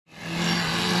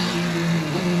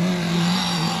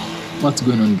What's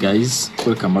going on, guys?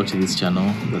 Welcome back to this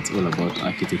channel that's all about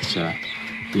architecture,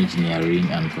 engineering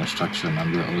and construction,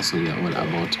 and we are all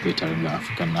about bettering the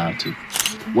African narrative.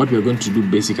 What we're going to do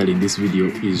basically in this video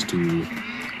is to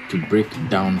break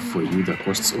down for you the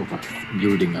costs of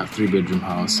building a 3-bedroom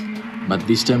house, but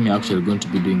this time we're actually going to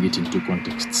be doing it in two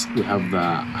contexts. We have the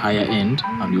higher end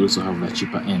and we also have the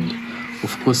cheaper end.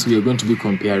 Of course, we are going to be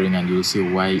comparing, and you'll see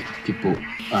why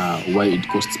it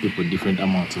costs people different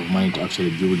amounts of money to actually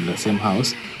build the same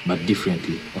house, but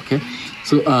differently. Okay,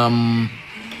 so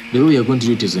the way we are going to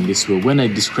do it is in this way. When I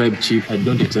describe cheap, I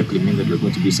don't exactly mean that we're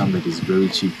going to do something that is very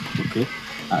cheap. Okay,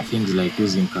 things like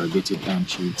using corrugated iron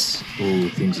sheets, or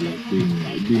things like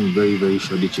doing very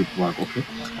shoddy cheap work. Okay,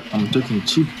 I'm talking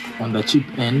cheap on the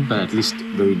cheap end, but at least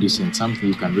very decent, something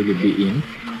you can really be in.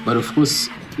 But of course,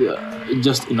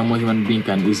 just a normal human being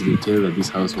can easily tell that this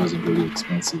house wasn't really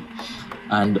expensive.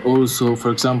 And also,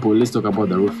 for example, let's talk about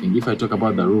the roofing. If I talk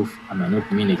about the roof, I might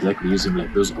not mean exactly using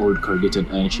like those old corrugated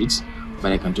iron sheets,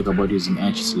 but I can talk about using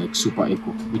iron sheets like Super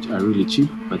Eco, which are really cheap,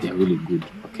 but they're really good.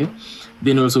 Okay.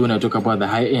 Then also, when I talk about the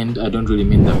high end, I don't really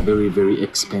mean the very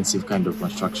expensive kind of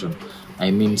construction. I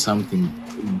mean something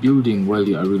building while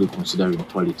you are really considering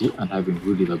quality and having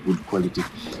really the good quality.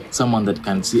 Someone that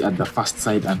can see at the first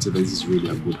sight and say this is really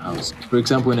a good house. For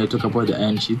example, when I talk about the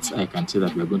iron sheets, I can say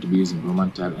that we are going to be using Roman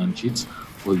tile iron sheets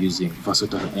or using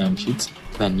versatile iron sheets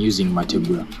than using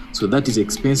Mategura. So that is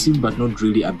expensive, but not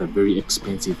really at the very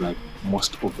expensive like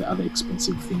most of the other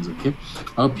expensive things. Okay,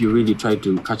 I hope you really try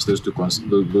to catch those two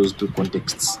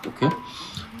contexts. Okay.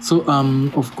 So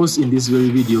of course, in this very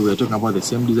video we are talking about the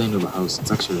same design of a house. It's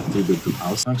actually a 3-bedroom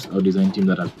house. Thanks to our design team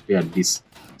that has prepared this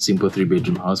simple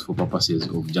 3-bedroom house for purposes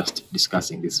of just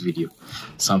discussing this video,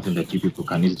 something that you people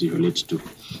can easily relate to.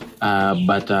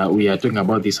 But we are talking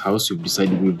about this house. We've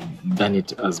decided we've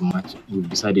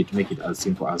decided to make it as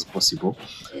simple as possible,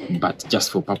 but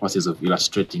just for purposes of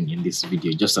illustrating in this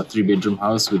video, just a 3-bedroom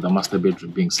house with the master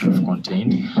bedroom being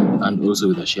self-contained and also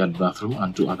with a shared bathroom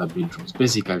and 2 other bedrooms,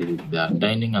 basically with the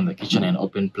dining and the kitchen and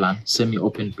open plan,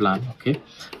 semi-open plan. Okay,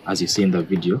 as you see in the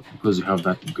video, because you have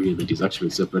that grill that is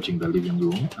actually separating the living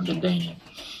room and the dining.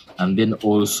 And then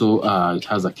also it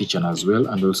has a kitchen as well,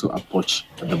 and also a porch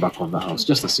at the back of the house.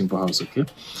 Just a simple house. Okay,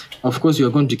 of course you are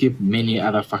going to keep many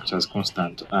other factors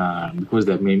constant because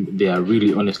there are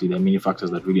really, honestly, there are many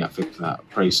factors that really affect the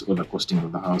price or the costing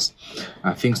of the house.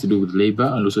 Things to do with labor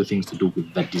and also things to do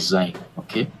with the design.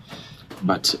 Okay,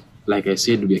 but like I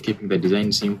said, we are keeping the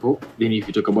design simple. Then if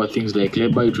you talk about things like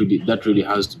labor, that really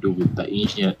has to do with the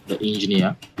engineer that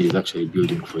is actually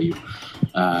building for you.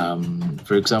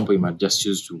 For example, you might just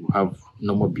choose to have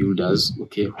normal builders,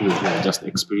 okay, who are just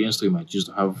experienced, so you might choose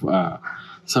to have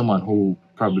someone who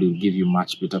probably will give you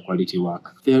much better quality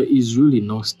work. There is really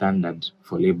no standard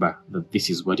for labor that this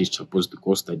is what it's supposed to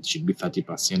cost, that it should be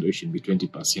 30% or it should be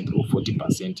 20% or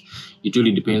 40%. It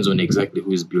really depends on exactly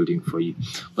who is building for you.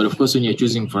 But of course, when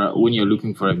you're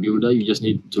looking for a builder, you just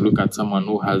need to look at someone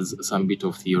who has some bit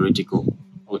of theoretical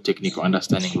or technical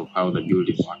understanding of how the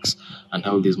building works and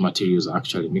how these materials are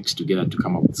actually mixed together to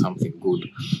come up with something good.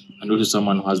 And also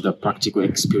someone who has the practical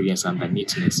experience and the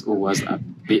neatness, or who has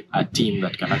a team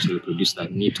that can actually produce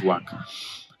that neat work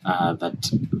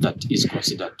that is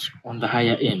considered on the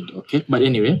higher end. Okay, but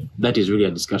anyway, that is really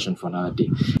a discussion for another day.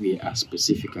 We are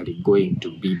specifically going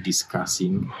to be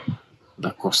discussing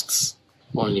the costs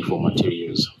only for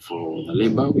materials. For the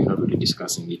labor, we're not really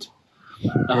discussing it.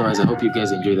 Otherwise, I hope you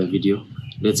guys enjoy the video.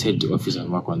 Let's head to office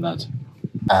and work on that.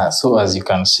 So as you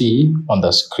can see on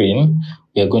the screen,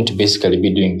 we are going to basically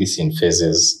be doing this in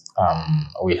phases.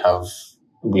 We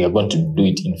are going to do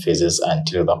it in phases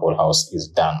until the whole house is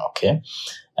done. Okay,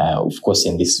 of course,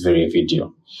 in this very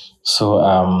video. So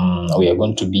we are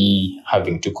going to be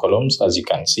having 2 columns. As you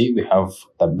can see, we have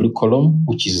the blue column,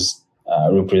 which is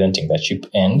representing the cheap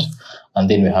end, and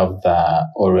then we have the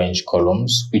orange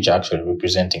columns, which are actually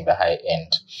representing the high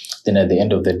end. Then at the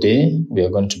end of the day, we are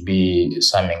going to be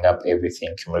summing up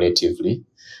everything cumulatively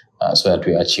so that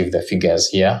we achieve the figures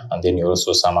here, and then you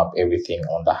also sum up everything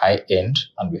on the high end,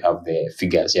 and we have the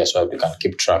figures here so that we can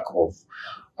keep track of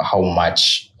how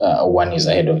much one is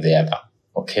ahead of the other.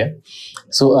 Okay,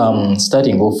 so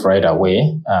starting off right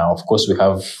away, of course we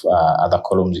have other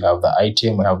columns. We have the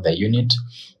item, we have the unit,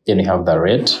 then we have the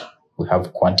rate, we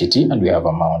have quantity, and we have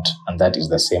amount, and that is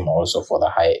the same also for the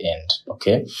high end.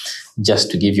 Okay,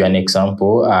 just to give you an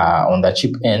example, on the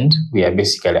cheap end, we are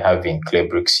basically having clay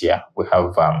bricks here. We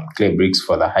have clay bricks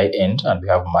for the high end, and we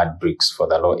have mud bricks for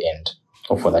the low end.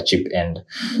 or for the cheap end.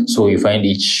 So you find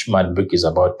each mud brick is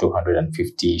about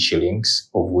 250 shillings,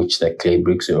 of which the clay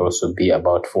bricks will also be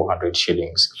about 400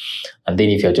 shillings. And then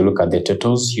if you have to look at the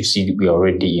totals, you see we are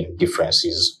already in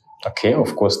differences. Okay,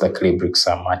 of course, the clay bricks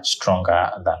are much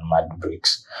stronger than mud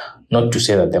bricks. Not to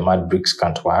say that the mud bricks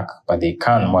can't work, but they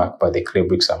can work, but the clay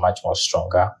bricks are much more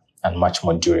stronger and much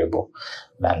more durable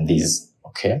than these.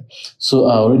 Okay, so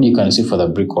already you can see for the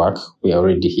brickwork, we are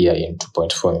already here in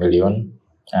 2.4 million.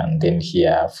 And then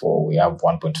here we have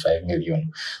 1.5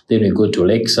 million. Then we go to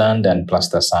lake sand and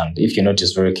plaster sand. If you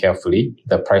notice very carefully,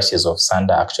 the prices of sand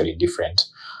are actually different.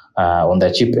 On the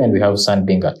cheap end, we have sand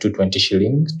being at 220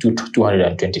 shillings,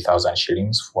 220,000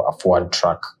 shillings for a forward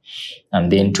truck, and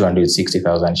then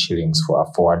 260,000 shillings for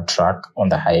a forward truck on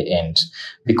the high end,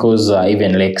 because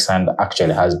even lake sand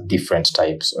actually has different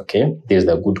types. Okay, there's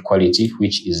the good quality,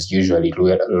 which is usually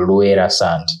Luera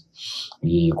sand.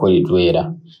 We call it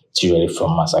Luera. It's usually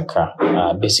from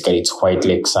Masaka. Basically, it's white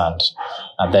lake sand.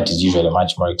 And that is usually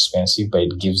much more expensive, but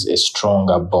it gives a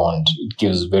stronger bond. It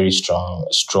gives very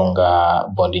stronger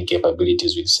bonding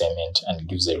capabilities with cement, and it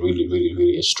gives a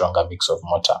really a stronger mix of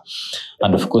mortar.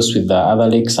 And of course, with the other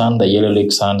lake sand, the yellow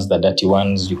lake sands, the dirty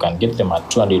ones, you can get them at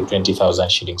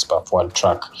 220,000 shillings per forward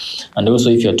truck. And also,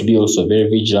 if you have to be also very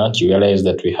vigilant, you realize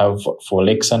that we have for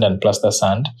lake sand and plaster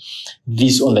sand,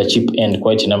 this on the cheap end,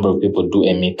 quite a number of people do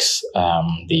a mix.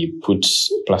 They put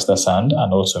plaster sand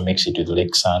and also mix it with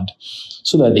lake sand,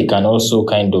 so that they can also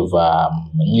kind of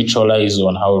neutralize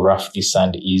on how rough this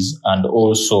sand is, and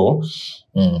also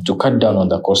to cut down on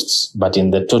the costs. But in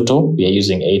the total, we are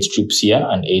using 8 strips here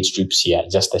and 8 strips here.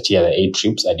 Just that here, the 8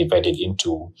 strips are divided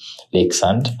into lake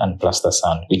sand and plaster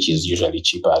sand, which is usually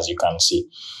cheaper, as you can see.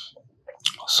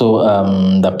 So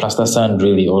the plaster sand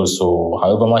really also,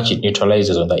 however much it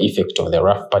neutralizes on the effect of the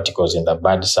rough particles in the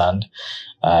bad sand,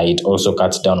 it also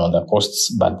cuts down on the costs,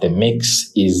 but the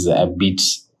mix is a bit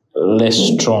less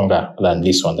stronger than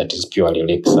this one that is purely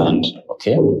lake sand.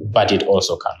 Okay, but it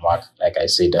also can work, like I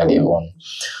said earlier on.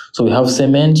 So we have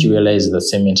cement. You realize the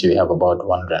cement here we have about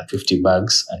 150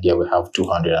 bags, and here we have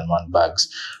 201 bags.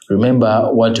 Remember,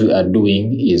 what we are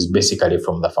doing is basically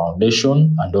from the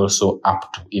foundation and also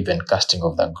up to even casting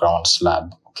of the ground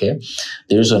slab. Okay,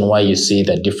 the reason why you see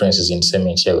the differences in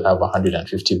cement here we have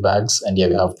 150 bags and here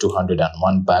we have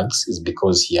 201 bags is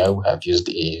because here we have used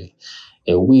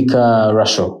a weaker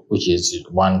ratio, which is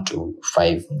 1 to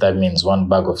 5. That means 1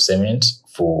 bag of cement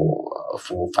for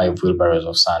 5 wheelbarrows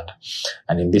of sand.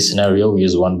 And in this scenario, we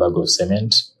use 1 bag of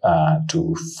cement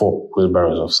to 4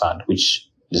 wheelbarrows of sand, which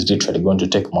is literally going to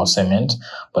take more cement,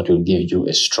 but will give you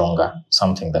a stronger,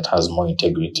 something that has more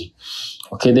integrity.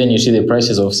 Okay, then you see the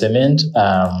prices of cement.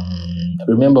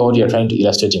 Remember, what you're trying to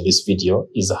illustrate in this video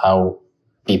is how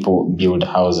people build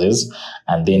houses,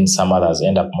 and then some others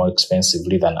end up more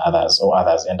expensively than others, or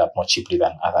others end up more cheaply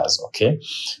than others. Okay,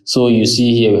 so you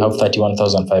see here we have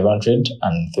 31,500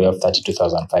 and we have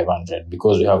 32,500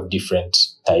 because we have different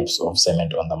types of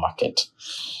cement on the market.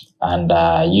 And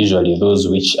usually those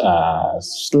which are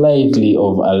slightly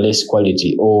of a less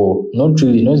quality, or not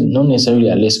necessarily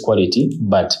a less quality,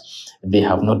 but they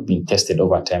have not been tested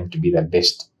over time to be the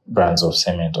best brands of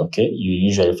cement. Okay, you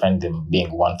usually find them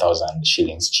being 1,000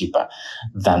 shillings cheaper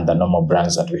than the normal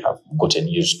brands that we have gotten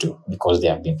used to, because they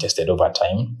have been tested over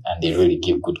time and they really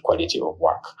give good quality of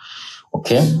work.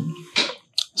 Okay,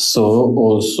 so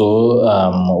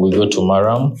also we go to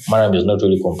maram. Maram is not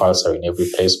really compulsory in every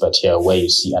place, but here where you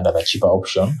see under the cheaper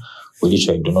option, we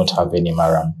literally do not have any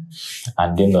maram.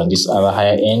 And then on this other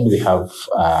higher end, we have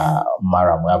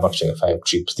maram. We have actually 5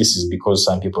 trips. This is because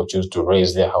some people choose to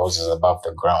raise their houses above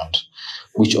the ground,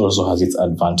 which also has its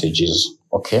advantages.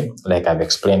 Okay, like I've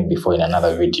explained before in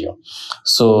another video.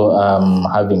 So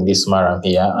having this maram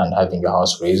here and having your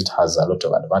house raised has a lot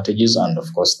of advantages, and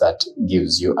of course that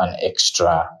gives you an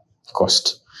extra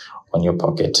cost on your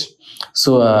pocket.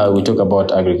 So we talk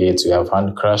about aggregates. We have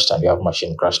hand crushed and we have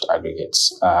machine crushed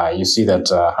aggregates. You see that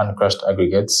hand crushed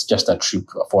aggregates, just a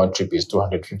forward trip is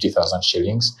 250,000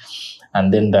 shillings.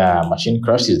 And then the machine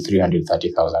crushed is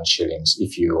 330,000 shillings.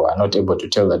 If you are not able to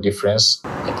tell the difference,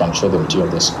 I can show them to you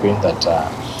on the screen that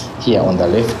here on the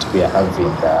left, we are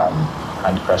having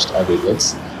hand crushed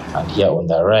aggregates. And here on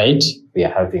the right, we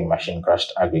are having machine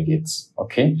crushed aggregates.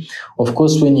 Okay. Of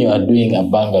course, when you are doing a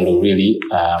bungalow, really,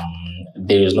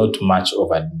 there is not much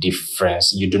of a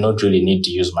difference. You do not really need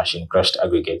to use machine crushed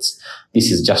aggregates.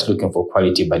 This is just looking for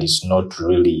quality, but it's not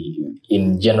really,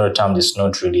 in general terms, it's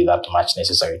not really that much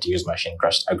necessary to use machine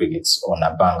crushed aggregates on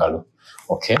a bungalow.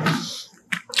 Okay.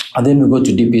 And then we go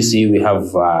to DPC, we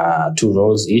have 2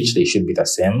 rows each. They should be the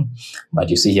same. But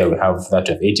you see here we have that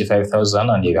of 85,000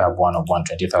 and here we have one of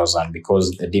 120,000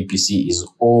 because the DPC is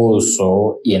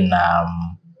also in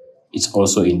it's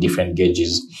also in different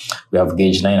gauges. We have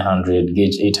gauge 900,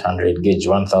 gauge 800, gauge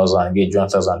 1000, gauge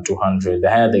 1200. The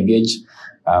higher the gauge,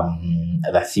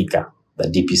 the thicker the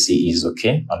DPC is,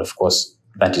 okay? And of course,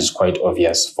 that is quite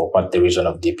obvious for what the reason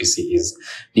of DPC is.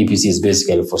 DPC is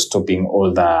basically for stopping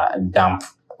all the damp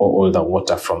or all the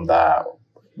water from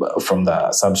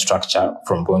the substructure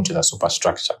from going to the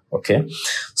superstructure, okay?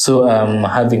 So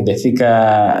having the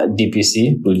thicker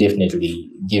DPC will definitely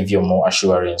give you more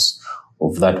assurance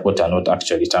of that water not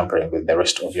actually tampering with the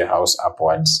rest of your house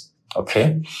upwards,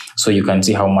 okay? So you can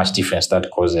see how much difference that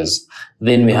causes.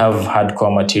 Then we have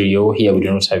hardcore material. Here we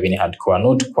do not have any hardcore.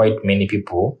 Not quite many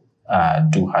people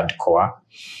do hardcore.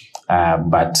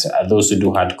 But those who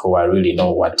do hardcore really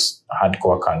know what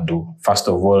hardcore can do. First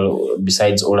of all,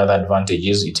 besides all other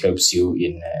advantages, it helps you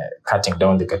in cutting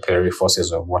down the capillary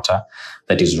forces of water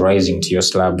that is rising to your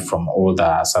slab from all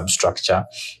the substructure.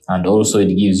 And also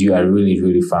it gives you a really,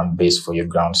 really firm base for your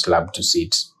ground slab to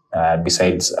sit.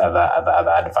 Besides other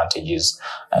advantages.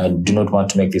 I do not want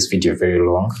to make this video very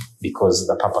long because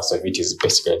the purpose of it is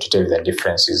basically to tell you the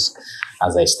differences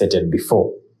as I stated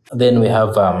before. Then we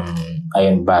have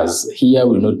iron bars. Here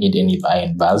we will not need any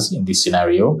iron bars in this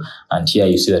scenario. And here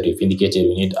you see that we've indicated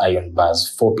we need iron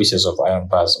bars, 4 pieces of iron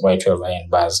bars, Y12 iron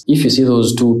bars. If you see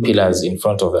those 2 pillars in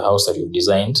front of the house that you've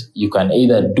designed, you can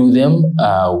either do them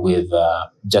with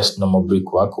just normal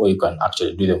brickwork, or you can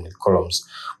actually do them with columns,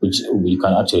 which you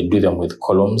can actually do them with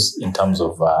columns in terms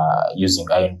of using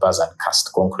iron bars and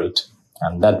cast concrete.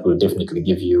 And that will definitely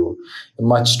give you a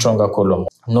much stronger column.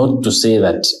 Not to say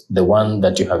that the one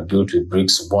that you have built with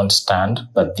bricks won't stand,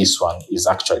 but this one is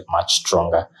actually much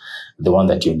stronger. The one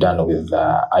that you've done with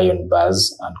iron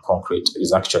bars and concrete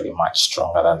is actually much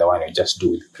stronger than the one you just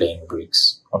do with plain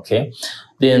bricks, okay?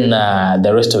 Then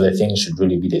the rest of the things should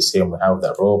really be the same. We have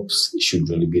the ropes, it should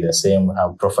really be the same. We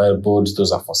have profile boards,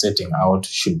 those are for setting out,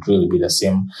 should really be the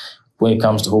same. When it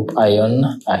comes to hoop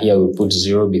iron, here we put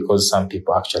 0 because some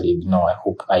people actually ignore a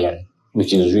hoop iron,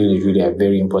 which is really a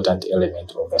very important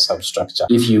element of the substructure.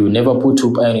 If you never put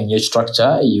hoop iron in your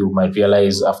structure, you might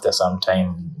realize after some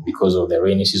time, because of the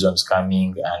rainy seasons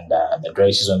coming and the dry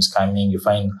seasons coming, you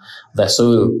find the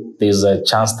soil, there's a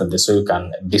chance that the soil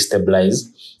can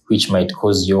destabilize, which might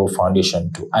cause your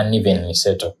foundation to unevenly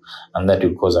settle. And that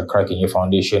will cause a crack in your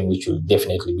foundation, which will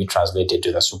definitely be translated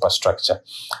to the superstructure.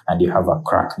 And you have a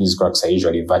crack. These cracks are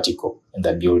usually vertical in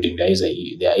the building.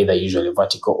 They are either usually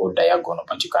vertical or diagonal,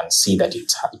 but you can see that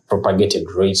it's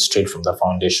propagated right straight from the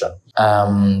foundation.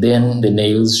 Then the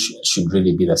nails should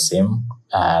really be the same.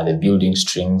 The building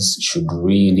strings should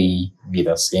really be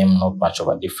the same, not much of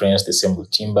a difference. The same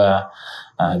with timber.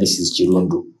 This is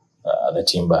Chirundu. The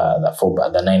timber,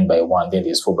 the 9x1, then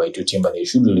there's 4x2 timber. They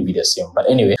should really be the same. But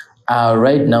anyway,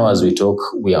 right now as we talk,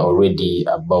 we are already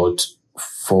about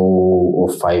 4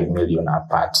 or 5 million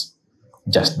apart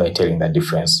just by telling the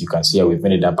difference. You can see how we've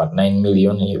ended up at 9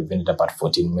 million, here we've ended up at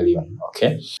 14 million,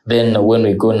 okay? Then when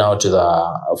we go now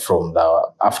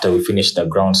to after we finish the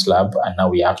ground slab, and now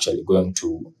we are actually going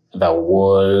to the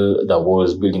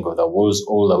walls, building of the walls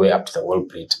all the way up to the wall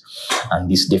plate.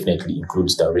 And this definitely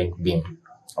includes the ring beam.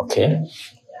 Okay.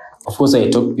 Of course, I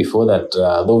talked before that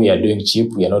though we are doing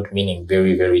cheap, we are not meaning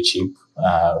very cheap.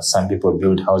 Some people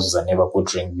build houses and never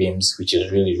put ring beams, which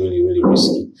is really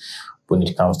risky when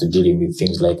it comes to dealing with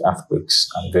things like earthquakes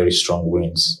and very strong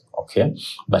winds. Okay.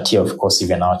 But here, of course,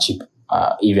 even our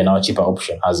cheaper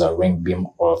option has a ring beam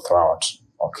all throughout.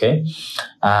 Okay.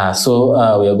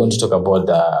 So we are going to talk about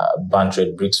the burnt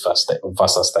red bricks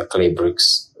versus the clay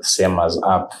bricks, same as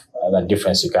up. The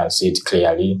difference, you can see it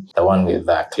clearly. The one with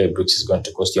the clay bricks is going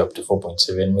to cost you up to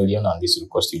 4.7 million, and this will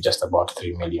cost you just about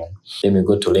 3 million. Then we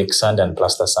go to lake sand and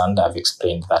plaster sand. I've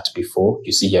explained that before.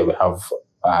 You see here we have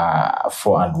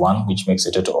 4 and 1, which makes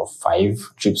a total of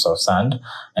 5 trips of sand.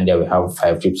 And here we have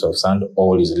 5 trips of sand.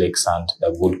 All is lake sand,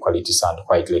 the good quality sand,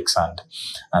 white lake sand.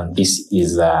 And this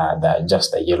is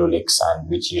just the yellow lake sand,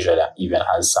 which usually even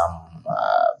has some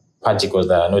particles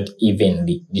that are not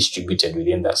evenly distributed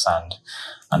within the sand.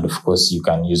 And of course, you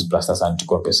can use plaster sand to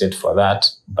compensate for that,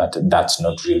 but that's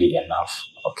not really enough.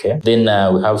 Okay. Then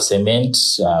we have cement.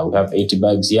 We have 80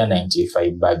 bags here,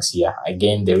 95 bags here.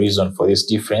 Again, the reason for this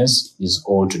difference is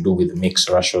all to do with mixed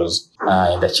ratios.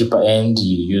 In the cheaper end,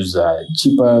 you use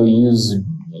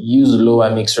use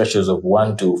lower mixed ratios of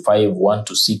 1:5,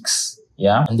 1:6.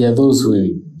 Yeah. And there are those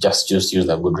who just use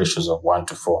the good ratios of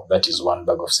 1:4. That is 1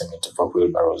 bag of cement for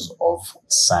wheelbarrows of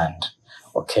sand.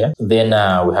 Okay. Then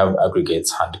we have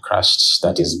aggregates hand crushed.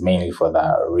 That is mainly for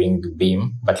the ring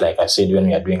beam. But like I said, when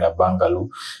we are doing a bungalow,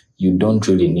 you don't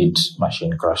really need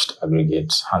machine crushed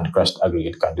aggregate. Hand crushed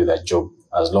aggregate can do that job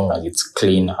as long as it's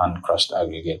clean hand crushed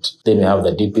aggregate. Then we have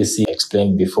the DPC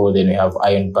explained before. Then we have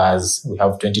iron bars. We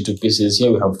have 22 pieces.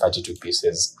 Here we have 32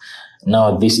 pieces.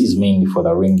 Now this is mainly for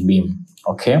the ring beam.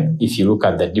 Okay, if you look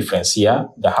at the difference here,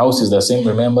 the house is the same.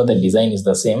 Remember, the design is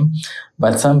the same,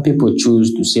 but some people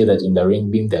choose to say that in the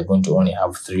ring beam they're going to only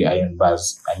have 3 iron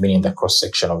bars. I mean, in the cross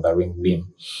section of the ring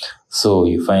beam. So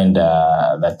you find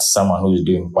that someone who is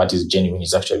doing what is genuine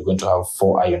is actually going to have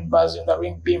 4 iron bars in the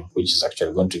ring beam, which is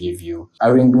actually going to give you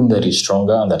a ring beam that is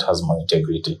stronger and that has more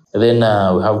integrity. Then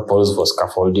we have poles for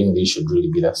scaffolding. These should really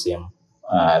be the same.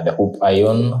 The hoop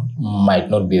iron might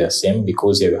not be the same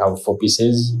because here we have 4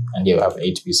 pieces and here we have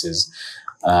 8 pieces.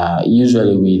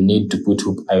 Usually we need to put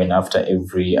hoop iron after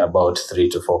every about 3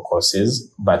 to 4 courses,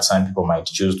 but some people might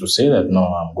choose to say that no,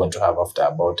 I'm going to have after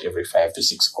about every 5 to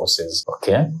 6 courses.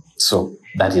 Okay, so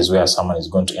that is where someone is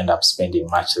going to end up spending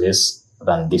much less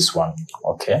than this one.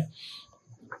 Okay,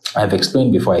 I've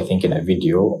explained before, I think in a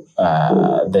video,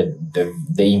 the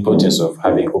importance of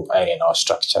having hoop iron in our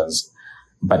structures.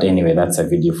 But anyway, that's a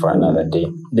video for another day.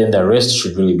 Then the rest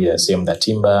should really be the same. The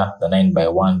timber, the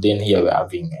 9x1. Then here we're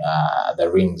having the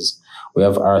rings. We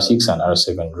have R6 and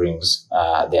R7 rings.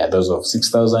 They are those of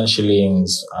 6,000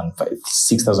 shillings and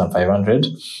 6,500.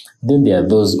 Then there are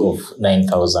those of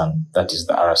 9,000. That is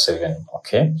the R7.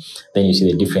 Okay. Then you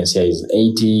see the difference here is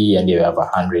 80, and here we have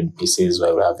 100 pieces,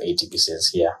 where we have 80 pieces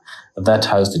here. That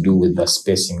has to do with the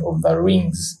spacing of the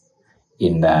rings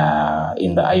in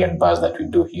the iron bars that we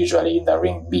do usually in the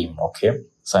ring beam. Okay,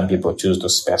 some people choose to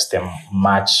space them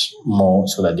much more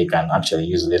so that they can actually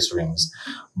use less rings,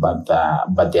 but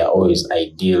they are always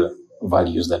ideal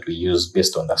values that we use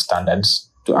based on the standards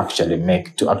to actually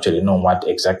know what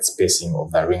exact spacing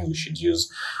of the ring we should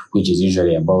use, which is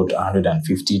usually about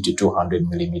 150 to 200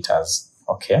 millimeters.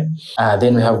 Okay,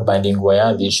 then we have binding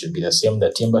wire. This should be the same.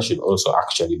 The timber should also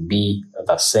actually be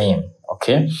the same.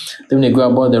 Okay, then we go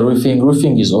about the roofing.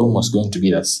 Roofing is almost going to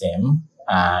be the same,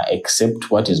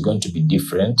 except what is going to be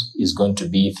different is going to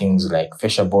be things like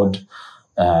fascia board.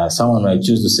 Someone might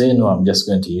choose to say, no, I'm just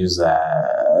going to use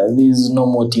these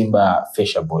normal timber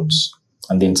fascia boards.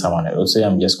 And then someone will say,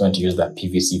 I'm just going to use the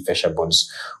PVC fascia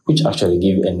boards, which actually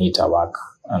give a neater work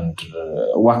and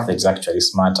work that's actually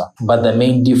smarter. But the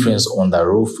main difference on the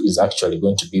roof is actually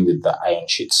going to be with the iron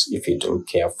sheets, if you look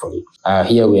carefully.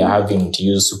 Here we are having to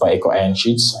use super eco iron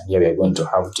sheets, and here we are going to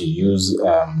have to use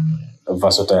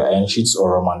versatile iron sheets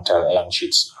or Roman tile iron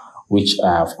sheets, which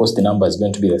of course the number is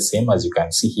going to be the same as you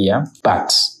can see here,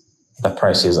 but the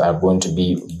prices are going to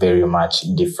be very much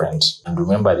different. And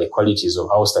remember, the qualities of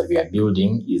house that we are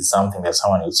building is something that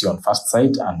someone will see on first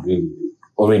sight and really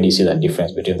already see the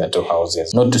difference between the two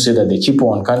houses. Not to say that the cheaper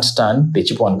one can't stand, the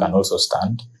cheaper one can also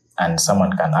stand, and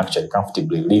someone can actually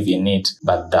comfortably live in it.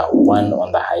 But the one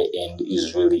on the high end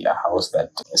is really a house that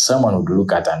someone would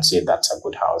look at and say that's a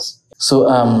good house. So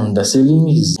the ceiling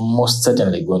is most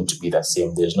certainly going to be the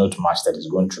same. There's not much that is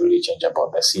going to really change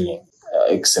about the ceiling,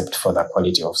 except for the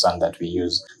quality of sand that we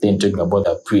use. Then talking about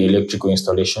the pre-electrical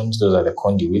installations, those are the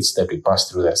conduits that we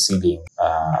pass through the ceiling.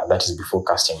 That is before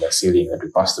casting the ceiling, that we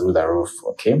pass through the roof.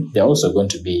 Okay, they're also going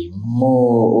to be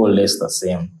more or less the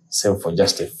same, except for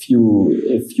just a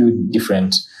few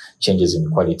different changes in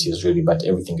qualities, really, but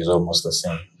everything is almost the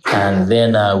same. And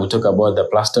then we talk about the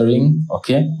plastering.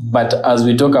 Okay, but as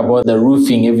we talk about the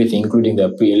roofing, everything, including the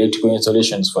pre-electrical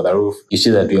installations for the roof, you see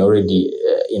that we are already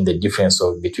in the difference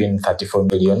of between 34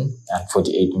 million and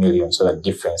 48 million. So the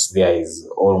difference there is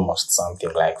almost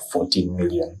something like 14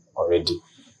 million already.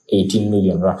 18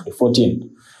 million roughly,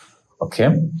 14. Okay,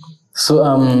 so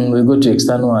we go to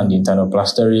external and internal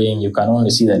plastering. You can only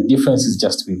see the difference is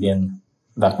just within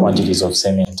the quantities of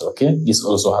cement. Okay, this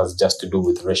also has just to do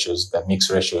with ratios, the mix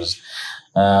ratios.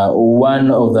 One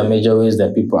of the major ways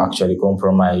that people actually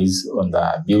compromise on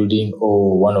the building,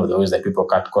 or one of the ways that people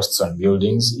cut costs on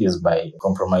buildings, is by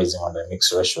compromising on the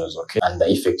mix ratios. Okay, and the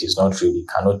effect is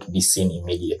cannot be seen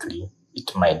immediately.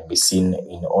 It might be seen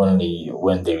in only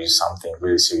when there is something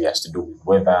really serious to do with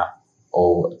weather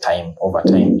or time. Over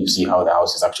time, you see how the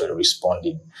house is actually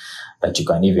responding, that you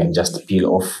can even just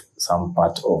peel off some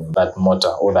part of that mortar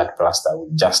or that plaster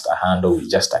with just a handle,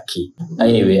 with just a key.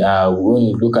 Anyway, when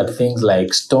you look at things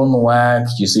like stonework,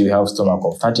 you see we have stonework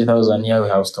of 30,000 here, we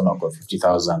have stonework of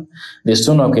 50,000. The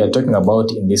stonework we are talking about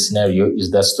in this scenario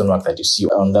is that stonework that you see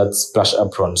on that splash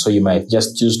apron. So you might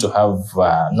just choose to have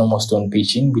normal stone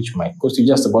pitching, which might cost you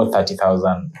just about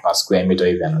 30,000 per square meter,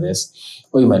 even less.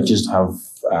 Or you might choose to have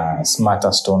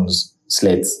smarter stones,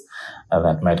 slates.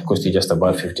 that might cost you just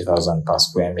about 50,000 per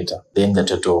square meter. Then the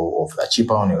total of the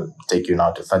cheaper one will take you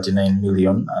now to 39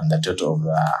 million, and the total of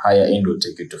the higher end will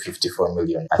take you to 54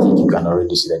 million. I think you can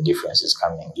already see the differences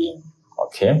coming in.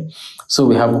 Okay, so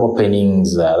we have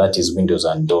openings, that is windows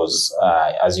and doors.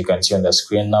 As you can see on the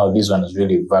screen now, these ones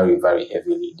really vary very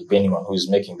heavily depending on who is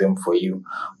making them for you,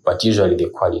 but usually the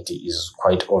quality is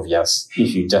quite obvious.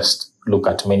 If you just look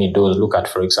at many doors, look at,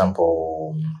 for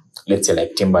example, let's say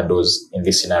like timber doors in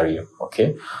this scenario.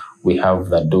 Okay, we have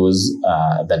the doors,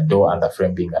 the door and the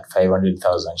frame being at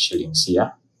 500,000 shillings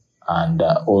here. And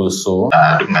also,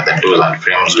 looking at the doors and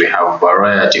frames, we have a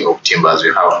variety of timbers. We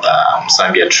have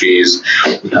Zambia trees,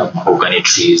 we have mahogany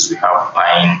trees, we have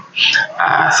pine.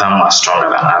 Some are stronger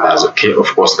than others. Okay, of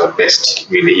course, the best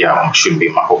really here should be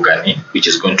mahogany, which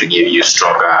is going to give you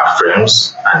stronger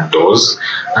frames and doors.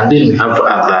 And then we have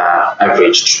other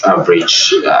average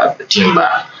timber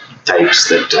types,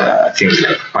 that things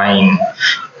like pine.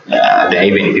 There are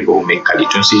even people who make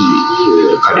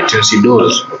kalitunsi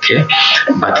doors, okay?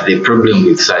 But the problem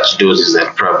with such doors is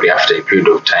that probably after a period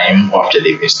of time, or after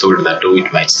they've installed the door,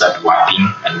 it might start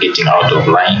warping and getting out of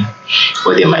line,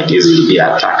 or they might easily be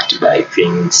attacked by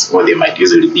things, or they might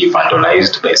easily be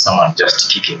vandalized by someone just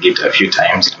kicking it a few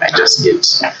times. It might just get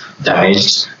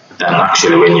damaged than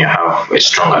actually when you have a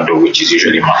stronger door, which is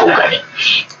usually mahogany.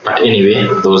 But anyway,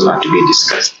 those are to be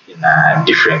discussed in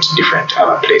different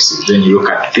other places. Then you look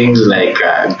at things like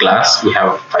glass. We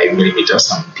have 5mm.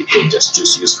 Some people just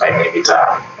use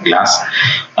 5mm glass,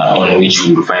 on which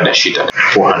you will find a sheet at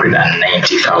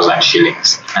 490,000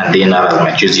 shillings. And then others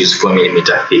might use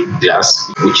 4mm thick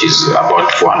glass, which is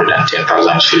about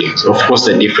 410,000 shillings. Of course,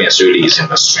 the difference really is in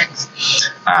the strength.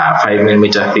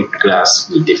 5mm thick glass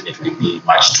will definitely be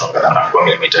much stronger than a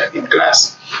 4mm thick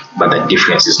glass, but the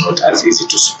difference is not as easy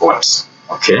to spot.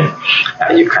 Okay,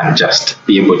 you can just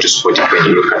be able to spot it when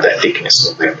you look at the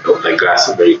thickness of the glass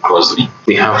very closely.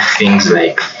 We have things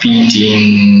like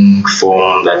fitting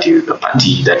foam, that is the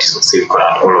putty, that is the silicone,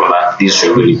 and all of that. These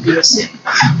should really be the same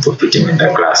for fitting in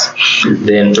the glass.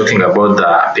 Then talking about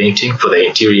the painting for the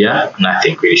interior,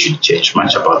 nothing really should change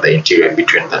much about the interior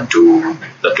between the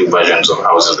two versions of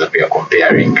houses that we are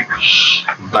comparing.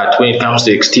 But when it comes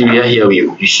to exterior, here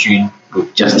we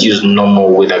just use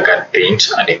normal weather guard paint,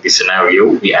 and in this scenario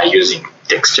we are using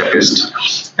texture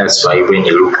paste. That's why when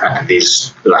you look at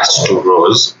these last two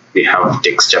rows, we have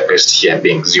texture paste here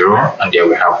being 0, and here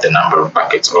we have the number of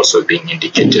buckets also being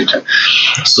indicated.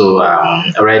 So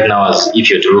right now, as if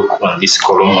you look on this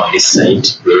column on this side,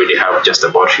 we already have just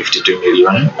about 52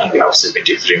 million, and we have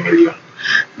 73 million.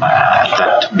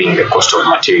 That being the cost of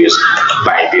materials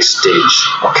by this stage.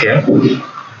 Okay.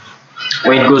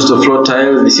 When it goes to floor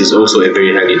tiles, this is also a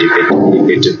very highly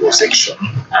debatable section.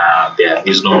 There are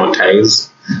these normal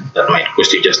tiles that might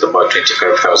cost you just about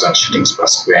 25,000 shillings per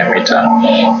square meter,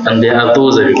 and there are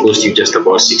those that will cost you just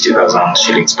about 60,000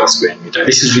 shillings per square meter.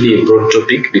 This is really a broad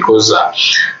topic because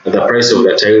the price of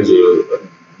the tiles will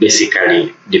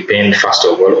basically depend, first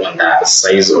of all, on the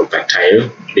size of the tile.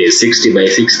 There's 60 by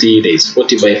 60, there's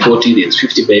 40 by 40, there's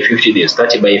 50 by 50, there's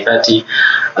 30 by 30.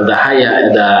 The higher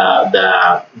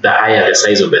the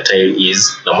size of the tile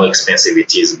is, the more expensive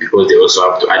it is, because they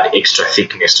also have to add extra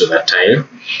thickness to that tile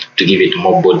to give it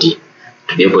more body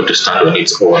to be able to stand on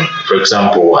its own. For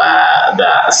example,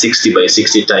 the 60 by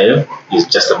 60 tile is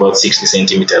just about 60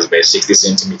 centimeters by 60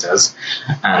 centimeters,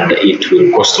 and it will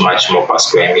cost much more per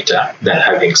square meter than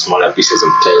having smaller pieces of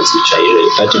tiles, which are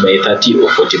usually 30 by 30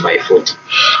 or 40 by 40.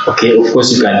 Okay, of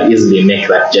course, you can easily make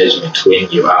that judgment when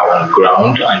you are on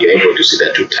ground and you're able to see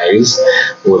the two tiles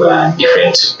or the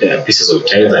different pieces of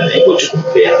tiles and able to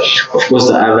compare. Of course,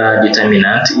 the other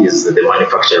determinant is the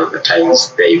manufacture of the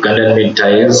tiles. There are Ugandan made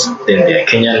tiles, then there are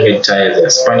Kenyan made tiles, there are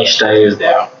Spanish tiles,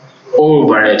 there are all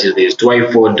varieties. There's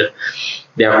Twyford.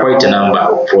 There are quite a number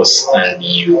of course, and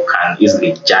you can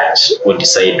easily judge or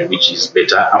decide which is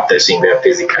better after seeing them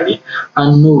physically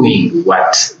and knowing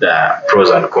what the pros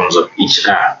and cons of each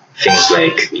are. Things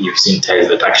like you've seen tiles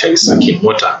that actually suck in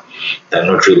water. They're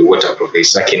not really waterproof. They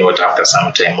suck in water after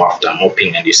some time, after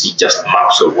mopping, and you see just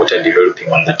marks of water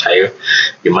developing on the tile.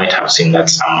 You might have seen that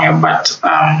somewhere, but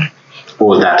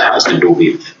all that has to do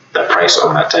with the price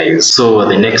of the tiles. So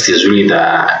the next is really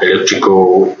the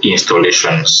electrical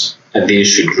installations. They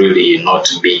should really not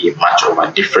be much of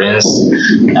a difference,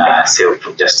 save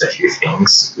for just a few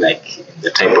things like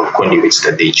the type of conduits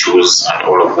that they choose and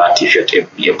all of that. If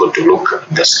you're able to look at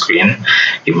the screen,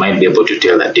 you might be able to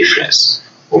tell the difference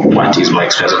of what is more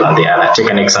expensive than the other. Take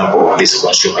an example of this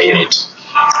consumer unit.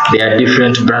 There are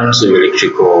different brands of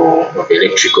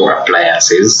electrical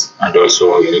appliances and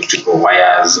also electrical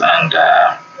wires and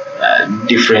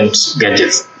different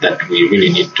gadgets that we really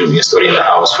need to install in the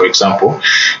house. For example,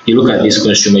 you look at this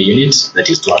consumer unit that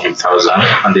is 200,000,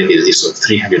 and then there's this of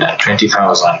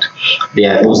 320,000.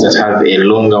 There are those that have a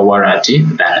longer warranty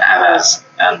than others,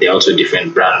 and there are also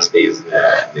different brands. There's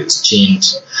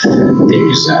Chint,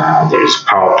 there's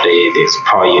Power Play, there's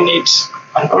Power Unit,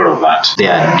 and all of that.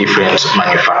 There are different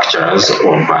manufacturers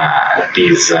of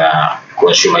these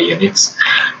consumer units,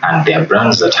 and they are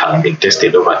brands that have been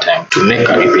tested over time to make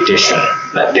a reputation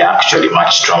that they're actually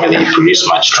much stronger, they produce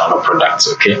much stronger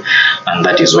products, okay? And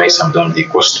that is why sometimes they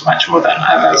cost much more than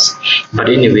others. But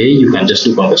anyway, you can just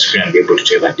look on the screen and be able to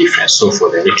tell the difference. So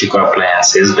for the electrical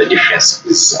appliances, the difference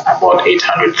is about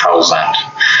 800,000.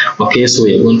 Okay, so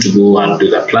we're going to go and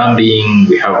do the plumbing.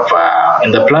 We have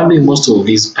in the plumbing, most of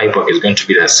this pipework is going to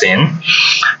be the same,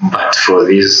 but for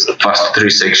these first three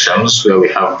sections where we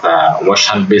have the wash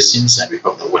hand basins and we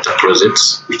have the water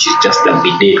closets, which is just the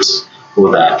bidet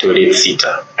or the toilet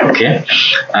seater, okay?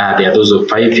 There are those of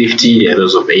 550, there are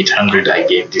those of 800.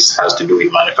 Again, this has to do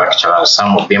with manufacturers.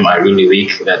 Some of them are really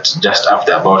weak, that just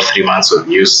after about 3 months of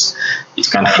use, it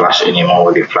can't flush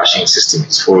anymore, the flushing system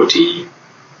is faulty,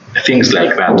 things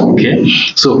like that, okay?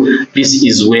 So this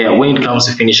is where, when it comes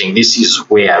to finishing, this is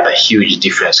where the huge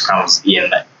difference comes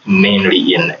in,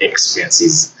 mainly in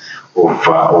expenses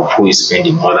of who is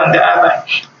spending more than the other.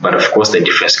 But of course, the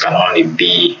difference can only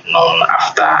be known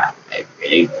after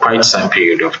a quite some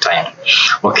period of time.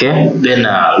 Okay, then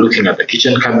looking at the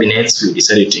kitchen cabinets, we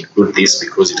decided to include this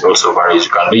because it also varies.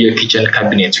 You can do your kitchen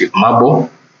cabinets with marble,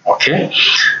 okay?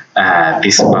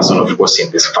 This person, of course,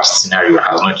 in this first scenario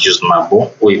has not used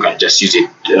marble, or you can just use it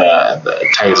the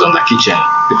tiles on the kitchen,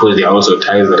 because there are also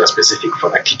tiles that are specific for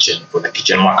the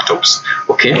kitchen worktops.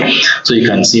 Okay, so you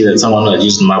can see that someone who has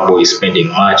used marble is spending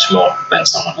much more than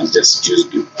someone who has just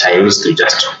used tiles to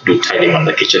just do tiling on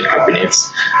the kitchen cabinets,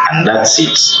 and that's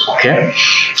it. Okay,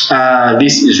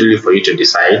 this is really for you to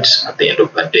decide at the end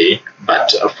of the day.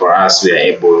 But for us,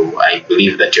 I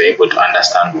believe that you're able to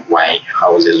understand why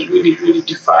houses really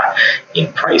differ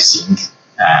in pricing.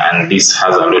 And this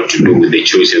has a lot to do with the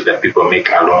choices that people make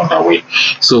along the way.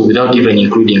 So without even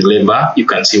including labor, you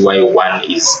can see why one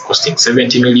is costing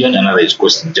 70 million, another is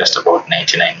costing just about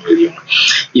 99 million.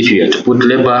 If you were to put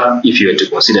labor, if you were to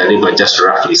consider labor, just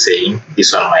roughly saying,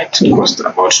 this one might cost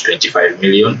about 25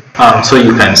 million. So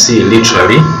you can see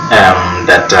literally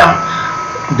that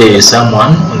there is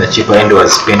someone on the cheaper end who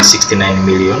has spent 69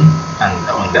 million, and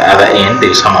on the other end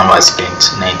there is someone who has spent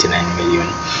 99 million.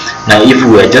 Now if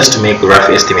we were just to make rough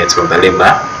estimates for the labor,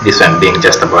 this one being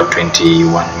just about 21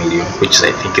 million, which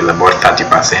I think is about 30%,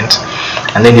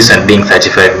 and then this one being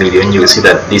 35 million, you will see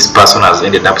that this person has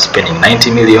ended up spending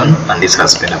 90 million and this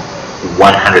has spent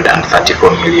 134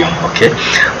 million. Okay,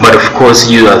 but of course,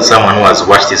 you as someone who has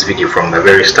watched this video from the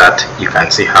very start, you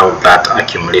can see how that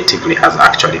accumulatively has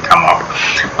actually come up.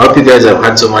 I hope you guys have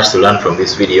had so much to learn from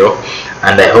this video,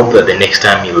 and I hope that the next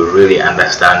time you will really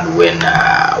understand when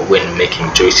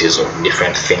making choices of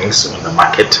different things on the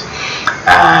market,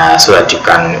 so that you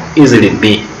can easily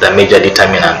be the major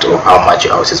determinant of how much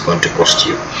your house is going to cost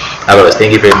you. Otherwise,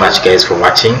 thank you very much guys for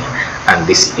watching, and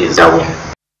this is DaWinάθi.